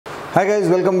Hi guys,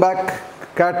 welcome back.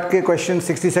 CAT के question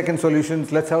 60-second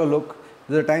solutions. Let's have a look.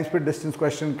 This is a time split distance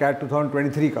question CAT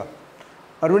 2023 का.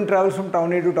 Arun travels from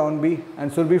town A to town B and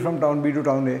Surbi from town B to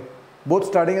town A, both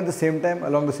starting at the same time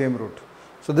along the same route.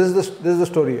 So this is the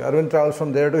story. Arun travels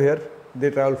from there to here.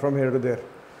 They travel from here to there.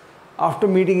 After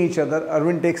meeting each other,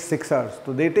 Arun takes 6 hours.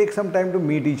 So they take some time to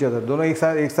meet each other. दोनों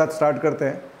एक साथ start करते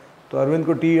हैं. तो अरविंद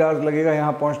को T hours लगेगा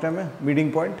यहाँ पहुँचने में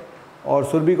meeting point,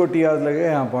 और सुरभि को T hours लगेगा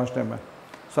यहाँ पहुँचने में.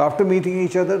 So after meeting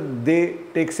each other, they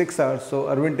take 6 hours. So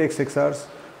Arvind takes 6 hours.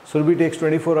 Surbi takes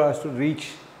 24 hours to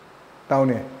reach town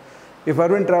A. If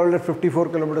Arvind traveled at 54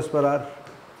 kilometers per hour,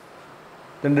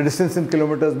 then the distance in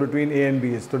kilometers between A and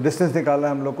B is. तो distance निकालना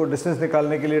है हम लोग को. Distance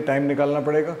निकालने के लिए time निकालना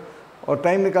पड़ेगा. और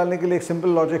time निकालने के लिए एक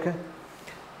simple logic है.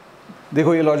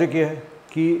 देखो ये logic ये है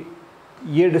कि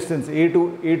ये distance A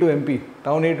to MP,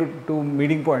 town A to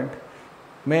meeting point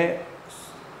में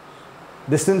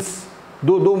distance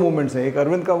दो मूवमेंट्स हैं. एक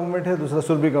अरविंद का मूवमेंट है, दूसरा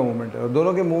सुरभि का मूवमेंट है, और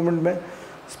दोनों के मूवमेंट में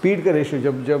स्पीड का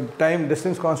रेशियो जब टाइम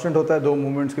डिस्टेंस कांस्टेंट होता है दो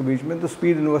मूवमेंट्स के बीच में, तो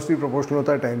स्पीड इन्वर्सली प्रोपोर्शनल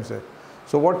होता है टाइम से.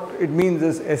 So what it means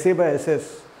is SA by SS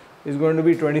is going to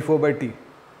be 24 by T,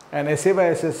 and SA by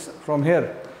SS from here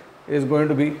is going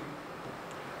to be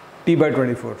T by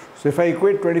 24. So if I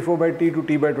equate 24 by T to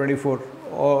T by 24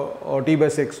 or T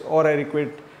by 6, or I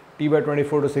equate T by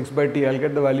 24 to 6 by T, I'll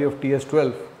get the value of T as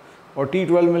 12. और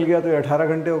T12 मिल गया तो ये 18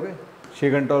 घंटे हो गए, 6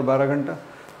 घंटा और 12 घंटा.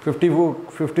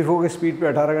 54 के स्पीड पे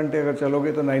 18 घंटे अगर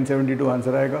चलोगे तो 972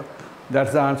 आंसर आएगा.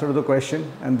 That's the answer to the question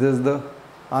and this is the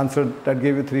answer that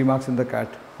give you 3 marks in the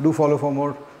CAT. Do follow for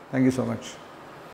more. Thank you so much.